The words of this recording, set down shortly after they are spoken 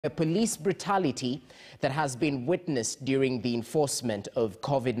Police brutality that has been witnessed during the enforcement of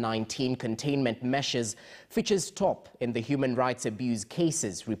COVID-19 containment measures features top in the human rights abuse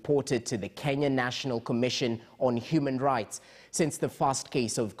cases reported to the Kenya National Commission on Human Rights since the first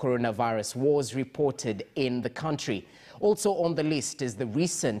case of coronavirus was reported in the country. Also on the list is the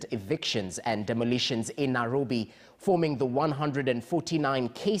recent evictions and demolitions in Nairobi, forming the 149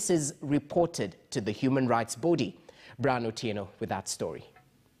 cases reported to the human rights body. Brian Otieno with that story.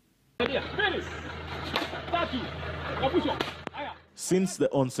 Since the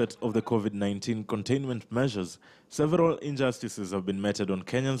onset of the COVID-19 containment measures, several injustices have been meted on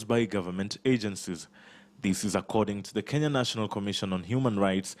Kenyans by government agencies. This is according to the Kenya National Commission on Human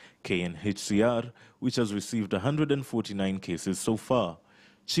Rights, KNHCR, which has received 149 cases so far.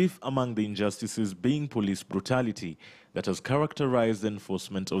 Chief among the injustices being police brutality that has characterized the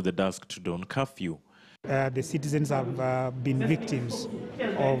enforcement of the dusk to dawn curfew. The citizens have been victims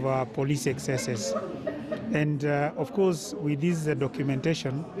of police excesses. And of course, with this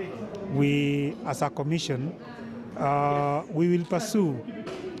documentation, we, as a commission, we will pursue,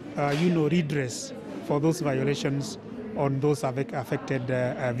 redress for those violations on those affected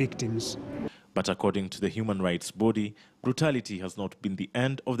victims. But according to the human rights body, brutality has not been the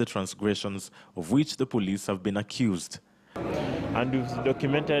end of the transgressions of which the police have been accused. And we've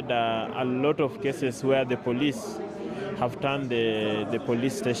documented a lot of cases where the police have turned the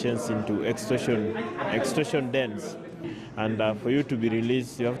police stations into extortion dens. And for you to be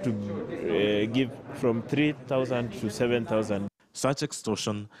released, you have to give from 3,000 to 7,000. Such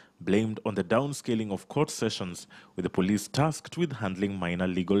extortion blamed on the downscaling of court sessions, with the police tasked with handling minor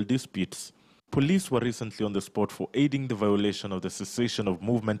legal disputes. Police were recently on the spot for aiding the violation of the cessation of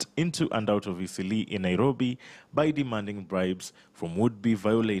movement into and out of Eastleigh in Nairobi by demanding bribes from would-be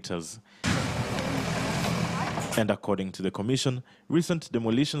violators. And according to the Commission, recent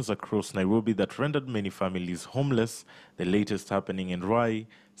demolitions across Nairobi that rendered many families homeless, the latest happening in Rai,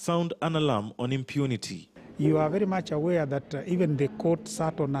 sound an alarm on impunity. You are very much aware that even the court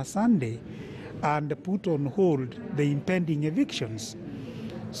sat on a Sunday and put on hold the impending evictions.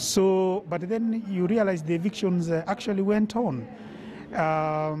 So, but then you realize the evictions actually went on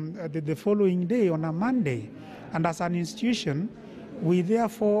the following day on a Monday. And as an institution, we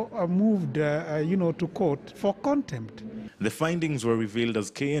therefore moved, to court for contempt. The findings were revealed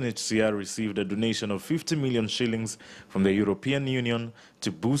as KNHCR received a donation of 50 million shillings from the European Union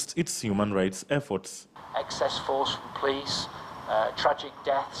to boost its human rights efforts. Excess force from police, tragic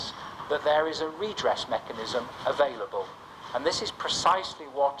deaths, that there is a redress mechanism available. And this is precisely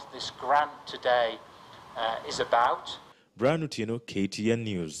what this grant today is about. Brian Otieno, KTN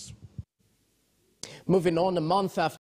News. Moving on, a month after